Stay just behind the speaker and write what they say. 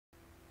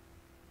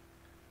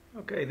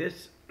Okay,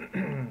 this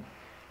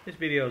this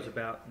video is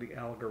about the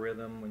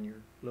algorithm when you're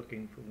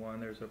looking for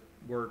one. There's a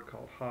word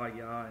called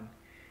HAYAH in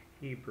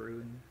Hebrew,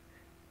 and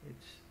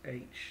it's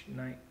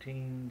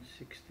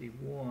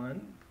H1961.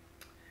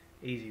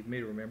 Easy for me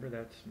to remember.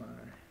 That's my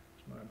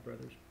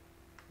brother's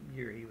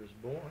year he was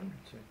born.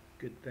 It's a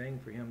good thing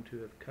for him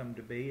to have come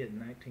to be in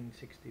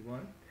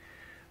 1961.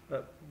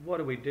 But what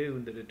do we do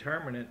in the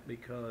determinant?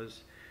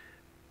 Because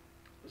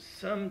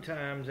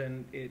sometimes,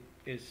 and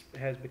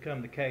has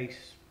become the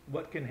case,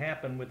 what can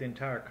happen with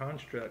entire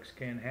constructs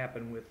can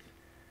happen with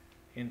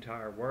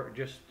entire work,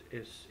 just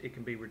as it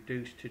can be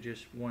reduced to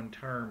just one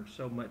term,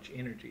 so much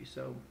energy.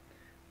 So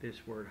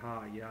this word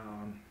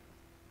HAYAH,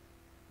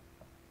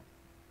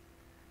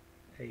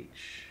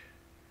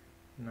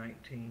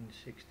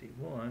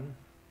 H1961,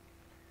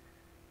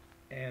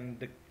 and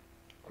the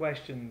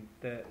question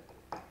that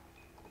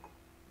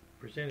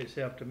presented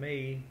itself to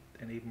me,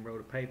 and even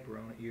wrote a paper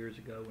on it years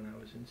ago when I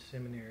was in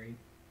seminary,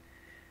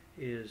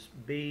 is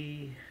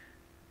be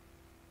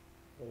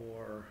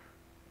or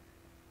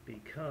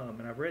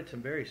become. And I've read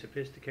some very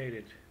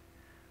sophisticated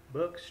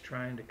books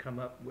trying to come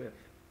up with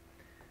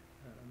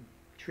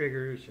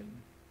triggers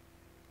and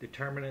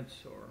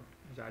determinants, or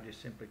as I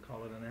just simply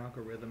call it, an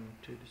algorithm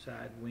to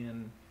decide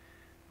when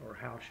or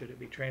how should it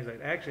be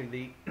translated.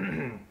 Actually,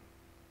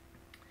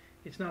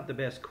 it's not the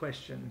best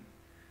question.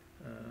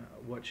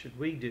 What should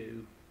we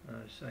do,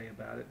 say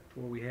about it,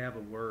 before we have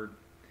a word,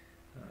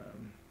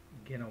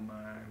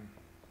 genomai,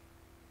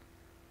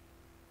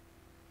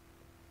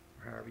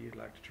 or however you'd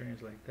like to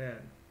translate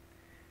that.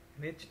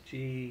 And it's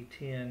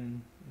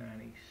G1096,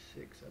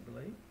 I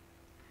believe.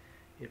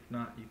 If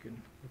not, you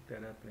can look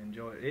that up and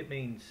enjoy it. It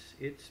means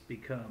it's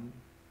become.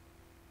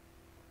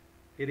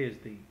 It is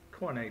the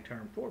Koine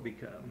term for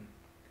become.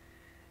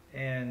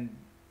 And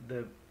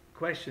the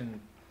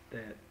question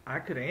that I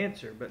could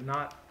answer, but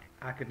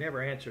I could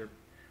never answer,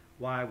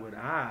 why would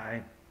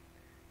I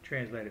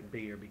translate it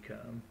be or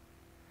become?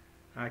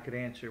 I could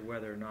answer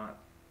whether or not,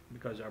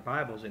 because our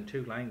Bible's in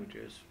two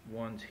languages.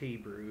 One's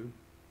Hebrew,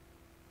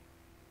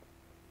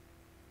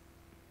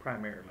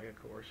 primarily, of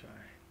course,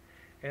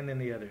 and then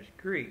the other's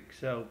Greek.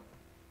 So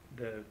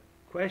the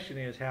question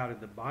is, how did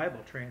the Bible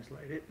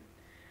translate it?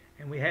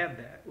 And we have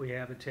that. We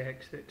have a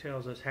text that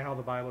tells us how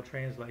the Bible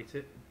translates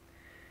it.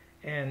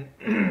 And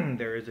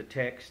there is a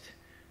text,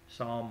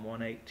 Psalm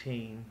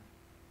 118,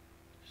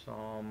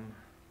 Psalm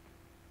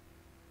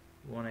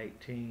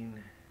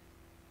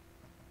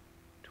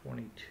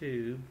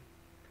 118:22,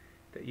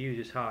 that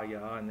uses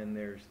HAYAH, and then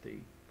there's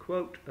the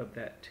quote of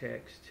that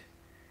text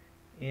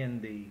in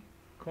the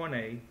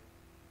Koine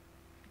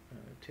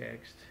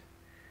text,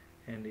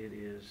 and it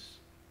is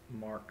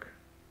Mark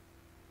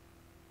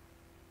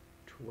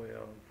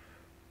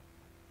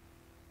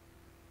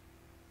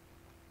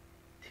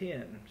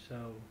 12:10.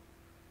 So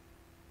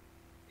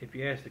if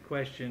you ask the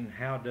question,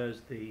 how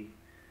does the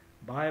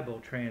Bible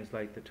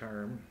translate the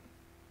term,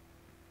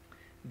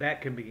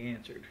 that can be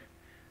answered.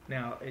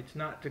 Now, it's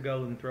not to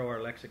go and throw our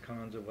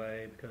lexicons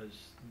away,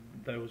 because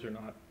those are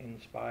not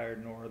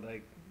inspired, nor are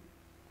they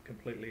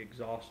completely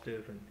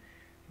exhaustive, and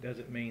it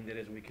doesn't mean that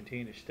as we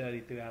continue to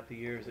study throughout the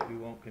years that we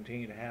won't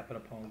continue to happen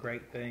upon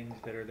great things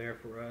that are there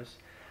for us.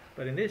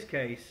 But in this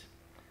case,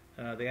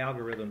 the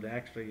algorithm's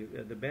actually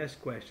the best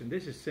question.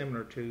 This is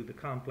similar to the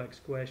complex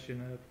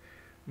question of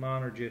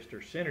monergist or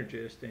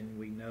synergist, and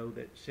we know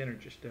that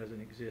synergist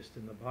doesn't exist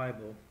in the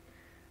Bible.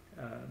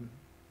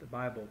 The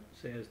Bible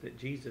says that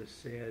Jesus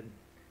said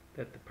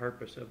that the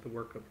purpose of the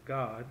work of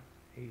God,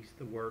 he's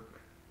the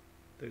work,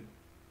 the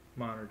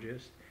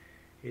monergist,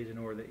 is in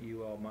order that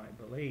you all might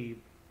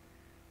believe.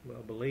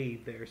 Well,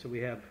 believe there. So we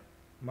have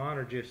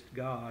monergist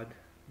God,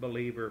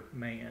 believer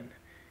man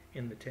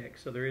in the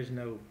text. So there is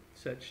no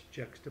such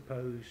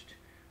juxtaposed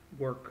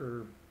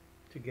worker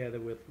together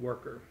with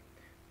worker.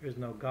 There's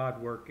no God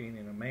working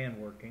and a man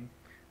working.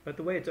 But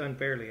the way it's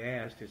unfairly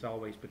asked is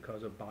always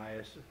because of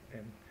bias,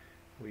 and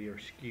we are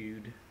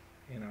skewed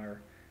in our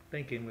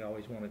thinking. We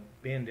always want to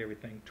bend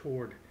everything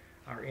toward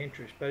our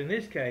interest. But in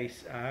this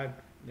case,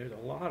 there's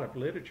a lot of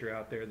literature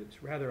out there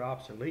that's rather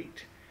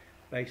obsolete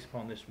based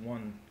upon this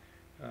one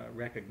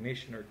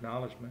recognition or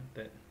acknowledgement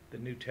that the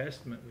New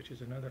Testament, which is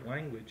another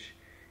language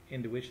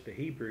into which the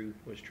Hebrew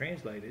was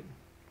translated,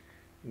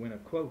 when a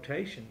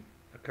quotation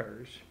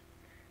occurs,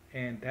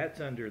 and that's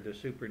under the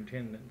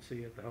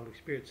superintendency of the Holy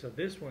Spirit. So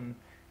this one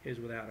is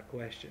without a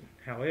question.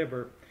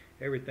 However,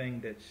 everything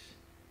that's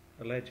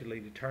allegedly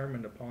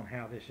determined upon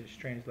how this is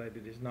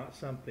translated is not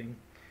something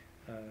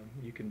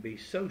you can be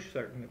so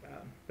certain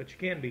about. But you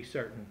can be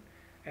certain,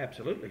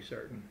 absolutely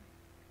certain,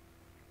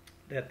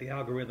 that the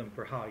algorithm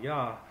for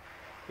HAYAH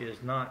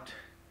is not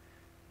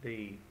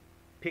the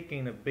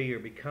picking of be or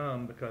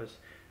become, because,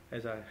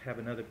 as I have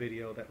another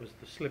video, that was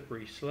the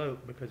slippery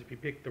slope, because if you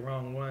pick the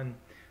wrong one,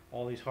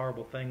 all these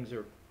horrible things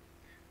are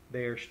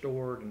there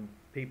stored, and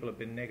people have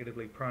been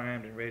negatively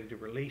primed and ready to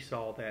release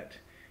all that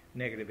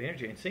negative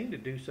energy, and seem to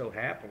do so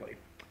happily.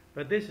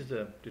 But this is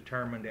a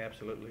determined,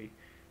 absolutely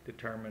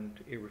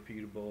determined,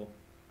 irrefutable,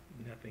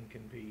 nothing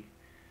can be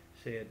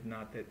said,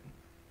 not that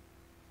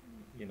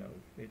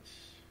it's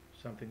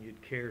something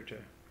you'd care to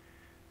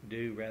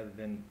do rather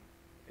than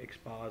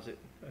exposit,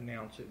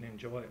 announce it, and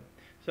enjoy it.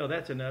 So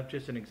that's enough,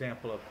 just an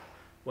example of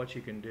what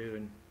you can do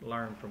and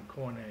learn from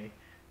Koine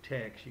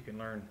text. You can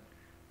learn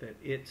that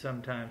it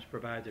sometimes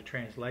provides a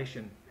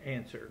translation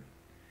answer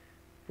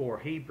for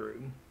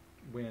Hebrew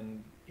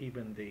when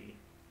even the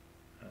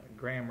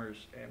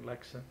grammars and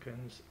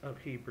lexicons of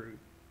Hebrew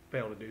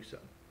fail to do so.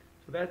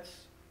 So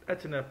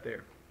that's enough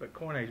there. But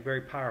Koine is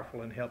very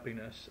powerful in helping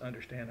us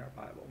understand our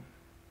Bible.